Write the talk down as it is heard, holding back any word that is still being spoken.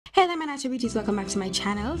Hey there my natural beauties, welcome back to my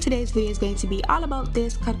channel. Today's video is going to be all about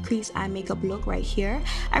this cut crease eye makeup look right here.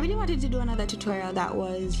 I really wanted to do another tutorial that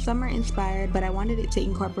was summer inspired, but I wanted it to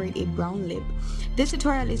incorporate a brown lip. This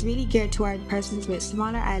tutorial is really geared toward persons with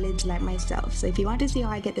smaller eyelids like myself. So if you want to see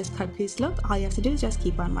how I get this cut crease look, all you have to do is just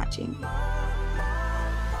keep on watching.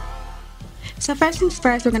 So first things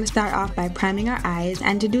first, we're going to start off by priming our eyes,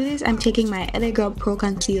 and to do this I'm taking my LA Girl Pro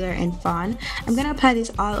Concealer in Fawn. I'm going to apply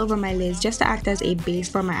this all over my lids just to act as a base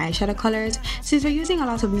for my eyeshadow colors. Since we're using a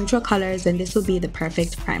lot of neutral colors, then this will be the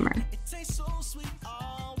perfect primer.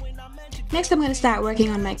 Next I'm going to start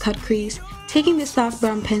working on my cut crease. Taking this soft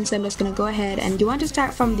brown pencil, I'm just going to go ahead, and you want to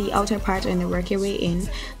start from the outer part and then work your way in.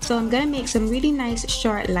 So I'm going to make some really nice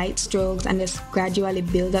short light strokes and just gradually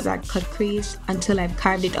build up that cut crease until I've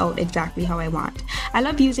carved it out exactly how I want. I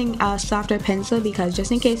love using a softer pencil because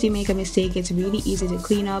just in case you make a mistake, it's really easy to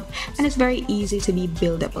clean up and it's very easy to be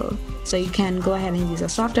buildable. So you can go ahead and use a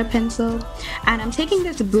softer pencil. And I'm taking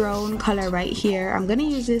this brown color right here. I'm going to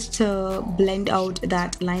use this to blend out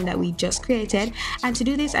that line that we just created. And to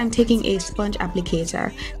do this, I'm taking a sponge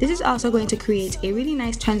applicator. This is also going to create a really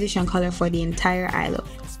nice transition color for the entire eye look.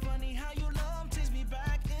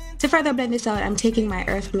 To further blend this out, I'm taking my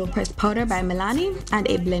Earth Glow Pressed Powder by Milani and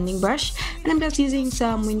a blending brush, and I'm just using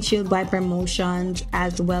some windshield wiper motions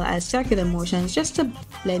as well as circular motions just to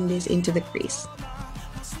blend this into the crease.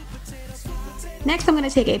 Next, I'm going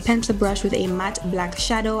to take a pencil brush with a matte black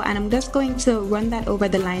shadow, and I'm just going to run that over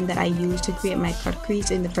the line that I used to create my cut crease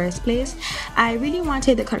in the first place. I really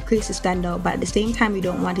wanted the cut crease to stand out, but at the same time we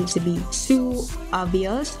don't want it to be too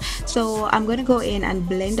obvious. So I'm going to go in and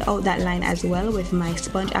blend out that line as well with my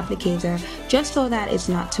sponge applicator, just so that it's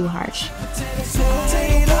not too harsh.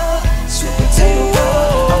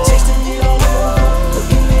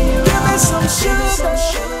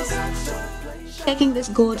 Taking this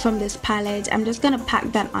gold from this palette, I'm just gonna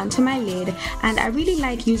pack that onto my lid, and I really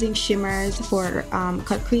like using shimmers for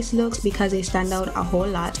cut crease looks because they stand out a whole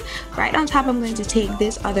lot. Right on top, I'm going to take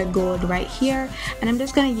this other gold right here, and I'm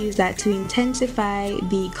just gonna use that to intensify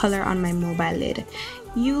the color on my mobile lid.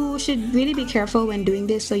 You should really be careful when doing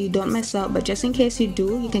this so you don't mess up, but just in case you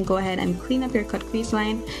do, you can go ahead and clean up your cut crease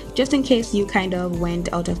line just in case you kind of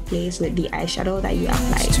went out of place with the eyeshadow that you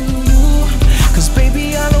applied.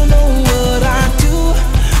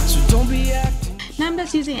 Now I'm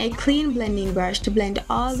just using a clean blending brush to blend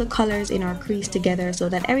all the colors in our crease together so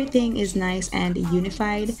that everything is nice and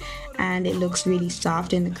unified and it looks really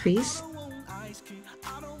soft in the crease.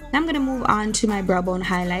 Now I'm going to move on to my brow bone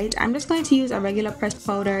highlight. I'm just going to use a regular pressed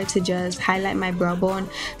powder to just highlight my brow bone.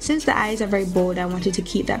 Since the eyes are very bold, I wanted to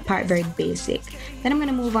keep that part very basic. Then I'm going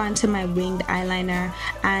to move on to my winged eyeliner,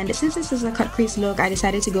 and since this is a cut crease look, I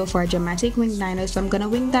decided to go for a dramatic winged liner, so I'm going to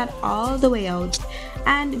wing that all the way out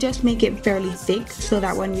and just make it fairly thick so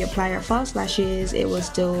that when we apply our false lashes it will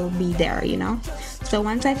still be there, you know. So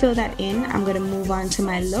once I fill that in, I'm going to move on to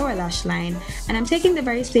my lower lash line, and I'm taking the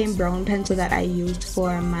very same brown pencil that I used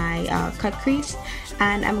for my cut crease,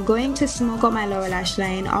 and I'm going to smoke out my lower lash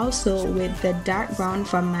line also with the dark brown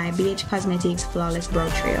from my BH Cosmetics Flawless Brow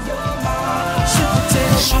Trio.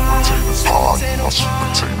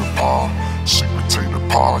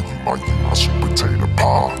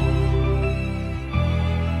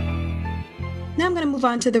 Now I'm going to move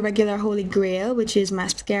on to the regular holy grail, which is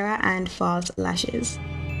mascara and false lashes.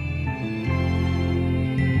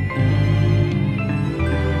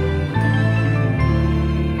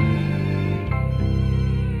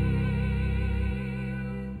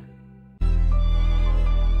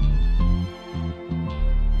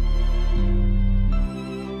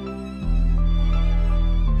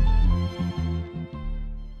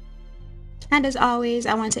 And as always,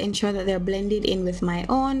 I want to ensure that they're blended in with my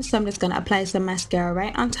own, so I'm just going to apply some mascara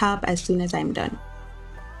right on top as soon as I'm done.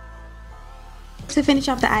 To finish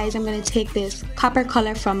off the eyes, I'm going to take this copper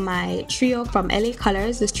color from my trio from LA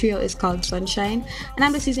Colors. This trio is called Sunshine, and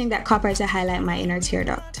I'm just using that copper to highlight my inner tear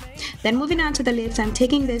duct. Then moving on to the lips, I'm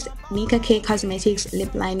taking this Nika K Cosmetics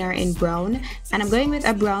lip liner in brown, and I'm going with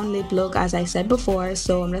a brown lip look as I said before,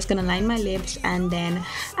 so I'm just going to line my lips and then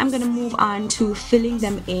I'm going to move on to filling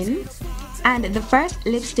them in. And the first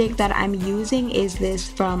lipstick that I'm using is this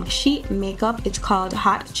from Sheet Makeup. It's called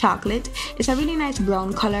Hot Chocolate. It's a really nice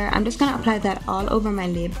brown color. I'm just going to apply that all over my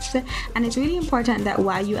lips. And it's really important that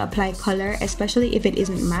while you apply color, especially if it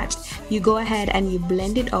isn't matte, you go ahead and you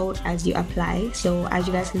blend it out as you apply. So as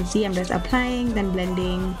you guys can see, I'm just applying, then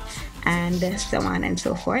blending, and so on and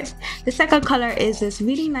so forth. The second color is this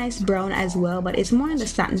really nice brown as well, but it's more on the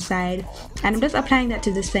satin side, and I'm just applying that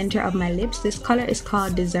to the center of my lips. This color is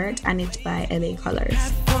called Dessert and it's by LA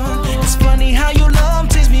Colors. It's funny how your love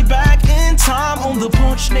takes me back in time on the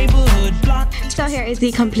porch neighborhood block. So here is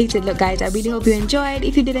the completed look, guys. I really hope you enjoyed.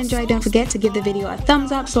 If you did enjoy, don't forget to give the video a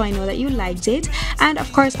thumbs up so I know that you liked it. And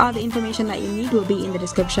of course, all the information that you need will be in the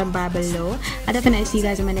description bar below. I'll definitely see you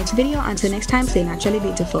guys in my next video. Until next time, stay naturally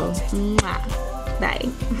beautiful. Mwah. Bye.